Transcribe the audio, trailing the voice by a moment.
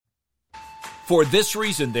For this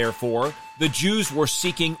reason, therefore, the Jews were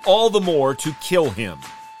seeking all the more to kill him,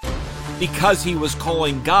 because he was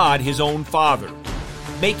calling God his own Father,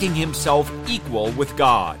 making himself equal with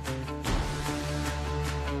God.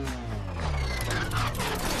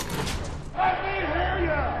 Let me hear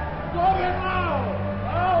you! Go it loud!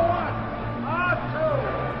 A1, A2,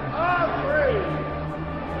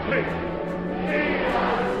 A3. Please.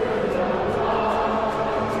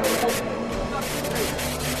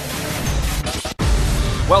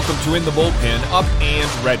 Welcome to In the Bullpen, Up and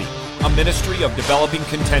Ready, a ministry of developing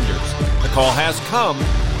contenders. The call has come.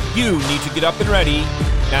 You need to get up and ready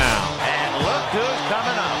now. And look who's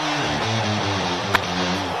coming up.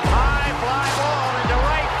 High fly ball into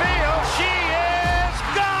right field. She is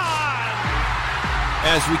gone!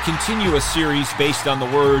 As we continue a series based on the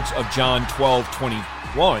words of John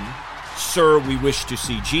 12:21, Sir, we wish to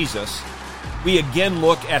see Jesus, we again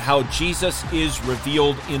look at how Jesus is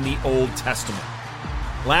revealed in the Old Testament.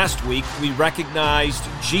 Last week, we recognized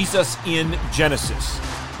Jesus in Genesis,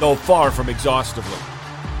 though far from exhaustively.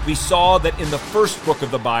 We saw that in the first book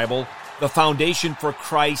of the Bible, the foundation for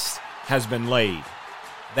Christ has been laid.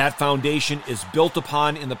 That foundation is built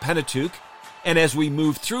upon in the Pentateuch, and as we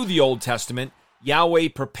move through the Old Testament, Yahweh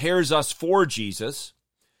prepares us for Jesus,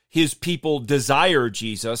 his people desire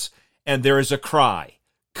Jesus, and there is a cry,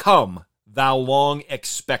 "Come, thou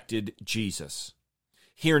long-expected Jesus."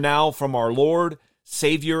 Hear now from our Lord,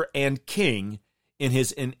 Savior, and King in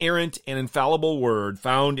his inerrant and infallible word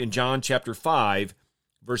found in John chapter 5,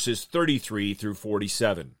 verses 33 through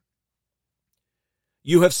 47.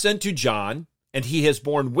 You have sent to John, and he has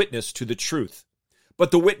borne witness to the truth.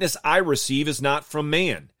 But the witness I receive is not from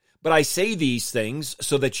man, but I say these things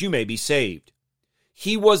so that you may be saved.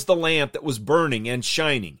 He was the lamp that was burning and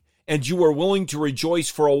shining, and you were willing to rejoice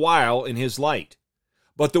for a while in his light.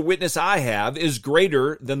 But the witness I have is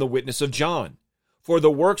greater than the witness of John. For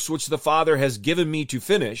the works which the Father has given me to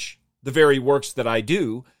finish, the very works that I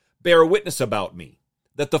do, bear witness about me,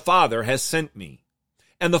 that the Father has sent me.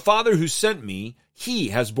 And the Father who sent me, he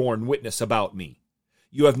has borne witness about me.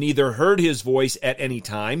 You have neither heard his voice at any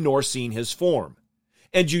time, nor seen his form.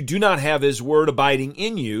 And you do not have his word abiding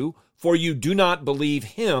in you, for you do not believe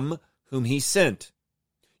him whom he sent.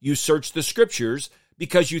 You search the Scriptures,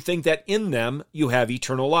 because you think that in them you have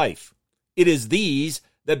eternal life. It is these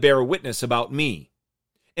that bear witness about me.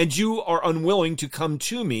 And you are unwilling to come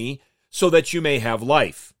to me so that you may have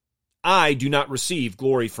life. I do not receive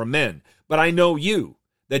glory from men, but I know you,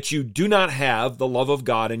 that you do not have the love of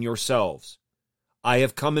God in yourselves. I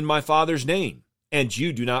have come in my Father's name, and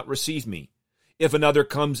you do not receive me. If another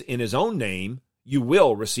comes in his own name, you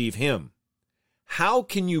will receive him. How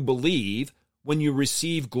can you believe when you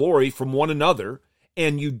receive glory from one another,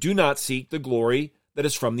 and you do not seek the glory that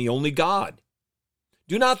is from the only God?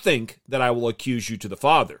 Do not think that I will accuse you to the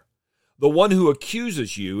Father. The one who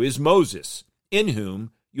accuses you is Moses, in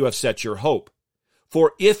whom you have set your hope.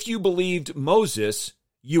 For if you believed Moses,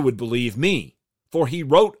 you would believe me, for he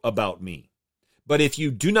wrote about me. But if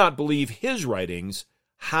you do not believe his writings,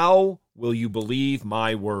 how will you believe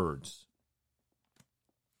my words?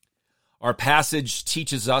 Our passage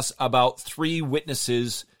teaches us about three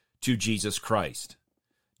witnesses to Jesus Christ: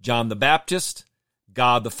 John the Baptist,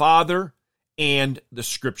 God the Father, and the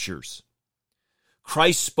Scriptures.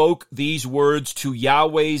 Christ spoke these words to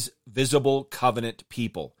Yahweh's visible covenant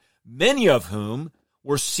people, many of whom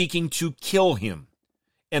were seeking to kill him,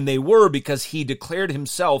 and they were because he declared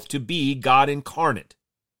himself to be God incarnate.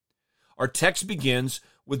 Our text begins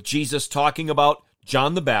with Jesus talking about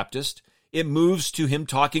John the Baptist. It moves to him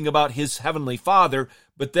talking about his heavenly Father,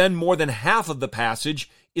 but then more than half of the passage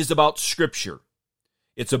is about Scripture.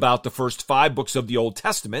 It's about the first 5 books of the Old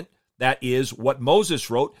Testament. That is what Moses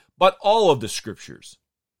wrote, but all of the Scriptures.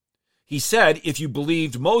 He said, if you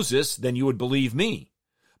believed Moses, then you would believe me.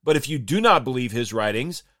 But if you do not believe his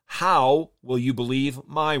writings, how will you believe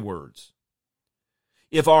my words?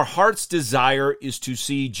 If our heart's desire is to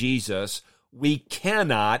see Jesus, we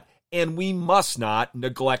cannot and we must not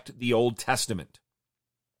neglect the Old Testament.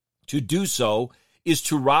 To do so is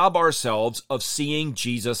to rob ourselves of seeing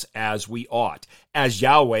Jesus as we ought, as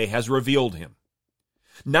Yahweh has revealed him.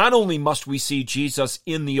 Not only must we see Jesus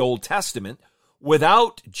in the Old Testament,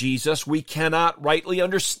 without Jesus we cannot rightly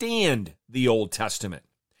understand the Old Testament.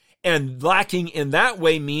 And lacking in that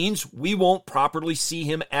way means we won't properly see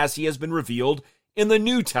him as he has been revealed in the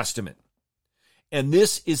New Testament. And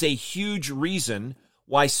this is a huge reason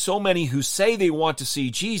why so many who say they want to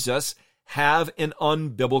see Jesus have an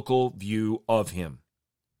unbiblical view of him.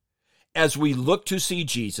 As we look to see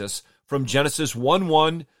Jesus from Genesis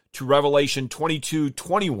 1:1 to Revelation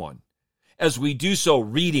 22:21, as we do so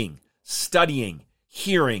reading studying,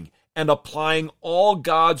 hearing, and applying all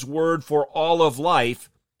God's word for all of life,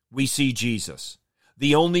 we see Jesus,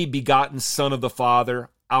 the only begotten Son of the Father,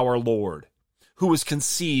 our Lord, who was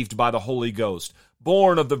conceived by the Holy Ghost,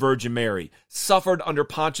 born of the Virgin Mary, suffered under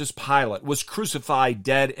Pontius Pilate, was crucified,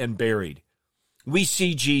 dead, and buried. We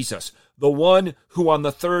see Jesus, the one who on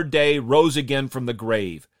the third day rose again from the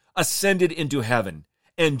grave, ascended into heaven,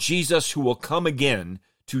 and Jesus who will come again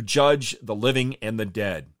to judge the living and the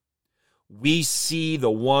dead. We see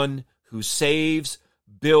the one who saves,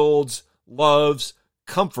 builds, loves,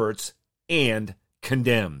 comforts, and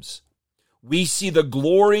condemns. We see the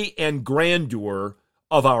glory and grandeur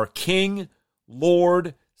of our King,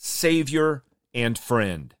 Lord, Savior, and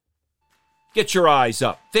friend. Get your eyes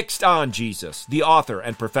up, fixed on Jesus, the author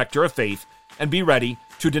and perfecter of faith, and be ready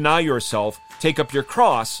to deny yourself, take up your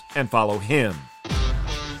cross, and follow him.